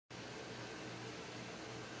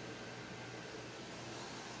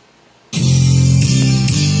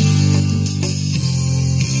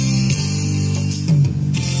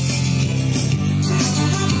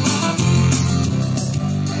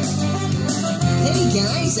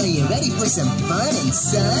guys, are you ready for some fun and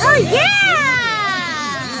sun? Oh, yeah!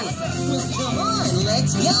 Well, come on,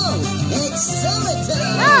 let's go. It's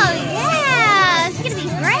summertime. Oh, yeah! It's gonna be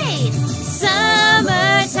great.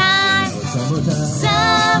 Summertime.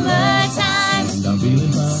 Summertime. And I'm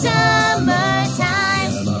feeling fine.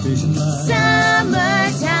 Summertime. And I'm fishing line. Summertime.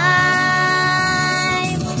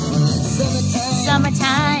 Summertime.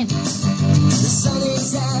 Summertime. The sun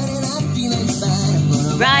is out and I'm feeling fine. I'm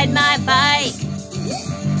gonna Ride my bike.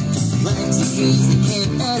 ride some trees and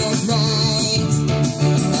camp out at night. I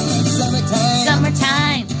love summertime.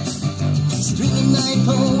 Summertime. Stringing my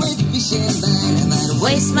pole with fishing line. I might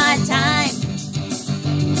Waste my time.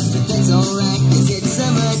 but that's alright, 'cause it's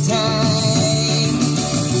summertime.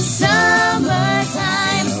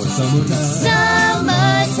 Summertime. Now it's summertime.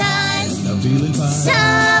 Summertime. And I'm feeling fine.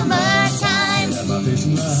 Summertime. And my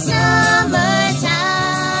fishing line. Summertime.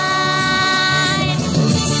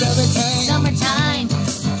 Summertime. Summertime.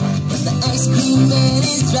 When the ice cream man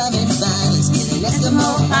is driving by, let's get an Eskimo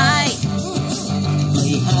Pie.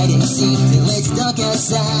 play hide and seek till it's dark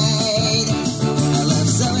outside. I love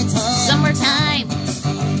summertime. Summertime.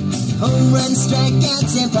 Home run,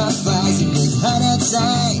 strikeouts, and pop flies if it's hot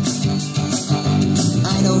outside. I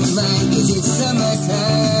don't mind 'cause it's summertime.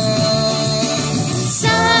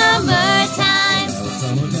 Summertime. Now it's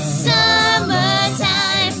summertime.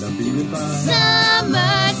 Summertime. And I'm feeling fine.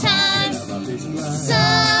 Summertime. And my fishing line.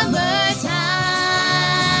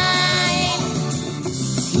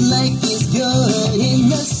 Summertime. Life is good in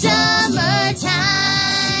the Summertime.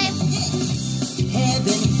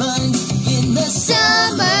 having fun in the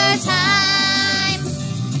Summertime.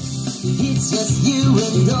 It's just you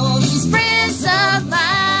and all these Friends of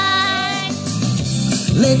mine.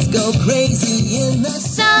 Let's go crazy in the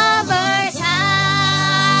Summertime.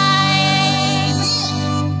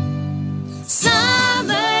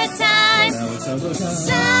 Summertime. Now it's summertime.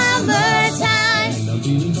 Summertime. And I'm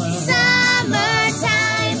feeling fine.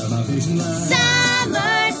 Summertime. And my fishing line.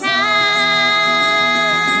 Summertime.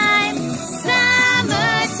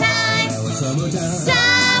 Summertime. Now it's summertime.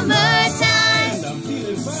 Summertime. And I'm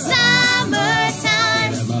feeling fine.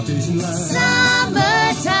 Summertime. And my fishing line.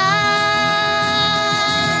 Summertime.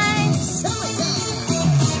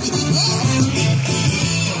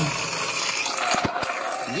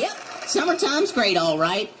 Yep, summertime's great, all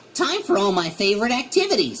right. Time for all my favorite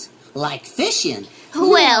activities, like fishing.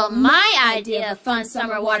 Well, my idea of fun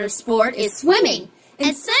summer water sport is swimming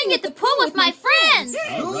and sitting at the pool with my friends.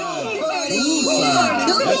 That's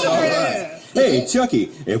all right. Hey,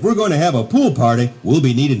 Chucky, if we're going to have a pool party, we'll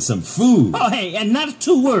be needing some food. Oh, hey, and not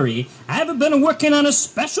to worry. I haven't been working on a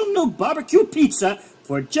special new barbecue pizza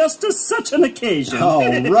for just such an occasion. All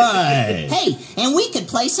right. Hey, and we could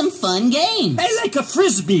play some fun games. I like a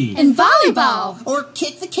frisbee. And volleyball. Or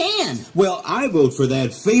kick the can. Well, I vote for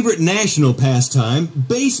that favorite national pastime,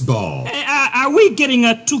 baseball. Hey, are we getting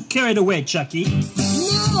too carried away, Chucky?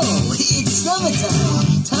 No, it's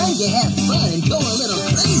summertime. Time to have fun and go a little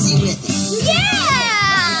crazy with it. Yeah!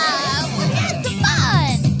 Lots of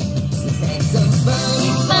fun. Let's have some fun.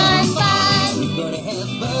 Fun, fun. We're gonna have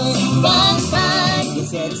fun. Fun, fun.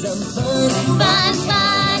 Let's have some fun. Fun,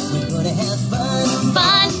 fun. We're gonna have fun.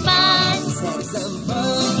 Fun, fun. Let's have some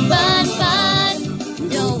fun. Fun, fun.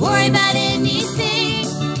 Don't worry about anything.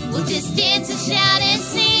 We'll just dance and shout and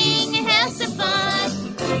sing and have some fun.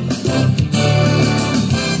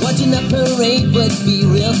 Watching the parade would be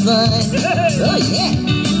real fun. Oh yeah.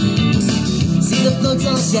 See the floats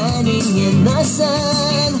all shining in the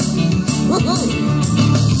sun. Woohoo.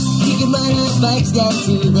 We can ride our bikes down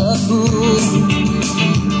to the pool.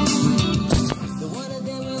 The water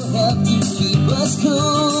there will help to keep us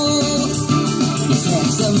cool. Let's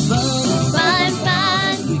have some fun. Fun,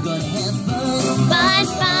 fun. We're gonna have fun. Fun,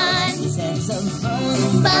 fun. Let's have some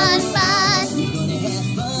fun. Fun, fun. We're gonna have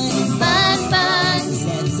fun. Fun, fun. Let's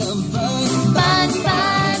have some fun. Fun,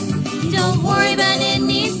 fun. Don't worry about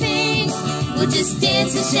anything. We'll just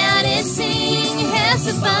dance and shout and sing and have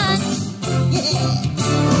some fun. Yeah.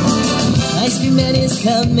 Ice cream man is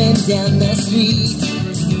coming down the street.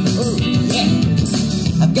 Oh yeah.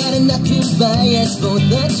 I've got enough to buy us both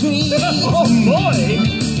a treat. Oh, boy.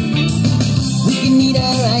 We can eat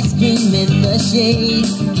our ice cream in the shade.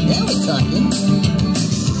 Now we're talking.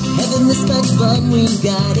 Having this much fun, we've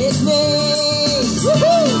got it made.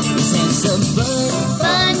 Woohoo! Let's have some fun.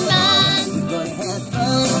 Fun, fun. We're gonna have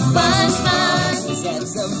fun. Fun, fun. Let's have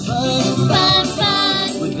some fun. Fun, fun.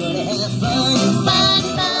 We're gonna have fun. Fun,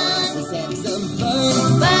 fun. Let's have some fun.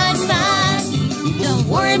 Fun, fun. Don't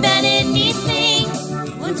worry about anything.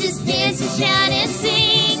 We'll just dance and shout and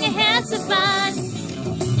sing and have some fun.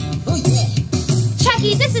 Oh yeah.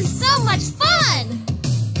 Chucky, this is so much fun!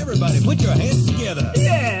 Everybody, put your hands together.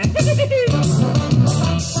 Yeah!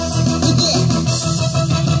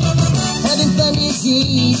 Having fun is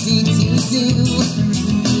easy to do.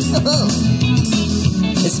 Oh,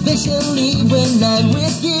 especially when I'm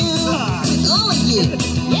with you. With all of you.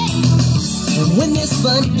 Yeah. And when this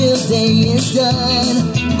fun-filled day is done,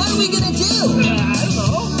 what are we gonna do? I don't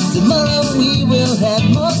know. Tomorrow we will have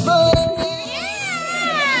more fun.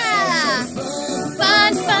 Yeah!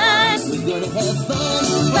 Fun, fun! We're gonna have fun.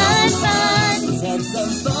 Fun, fun! Let's have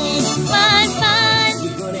some fun. Fun, fun!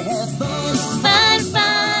 We're gonna have fun. Fun,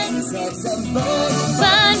 fun! Let's have some fun.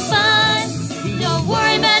 Fun, fun! Don't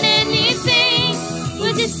worry about anything.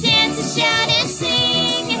 We'll just dance and shout and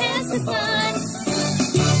sing. Have some fun.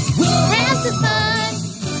 Have some fun.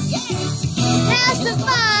 Have some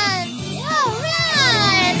fun. All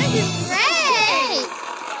right. This is great.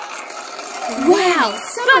 Wow.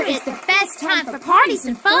 Summer is the best time for parties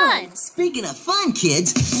and fun. Speaking of fun,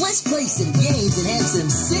 kids, let's play some games and have some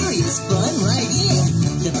serious fun right here.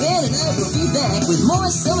 The band and I will be back with more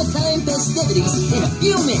summertime festivities in a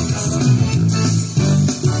few minutes.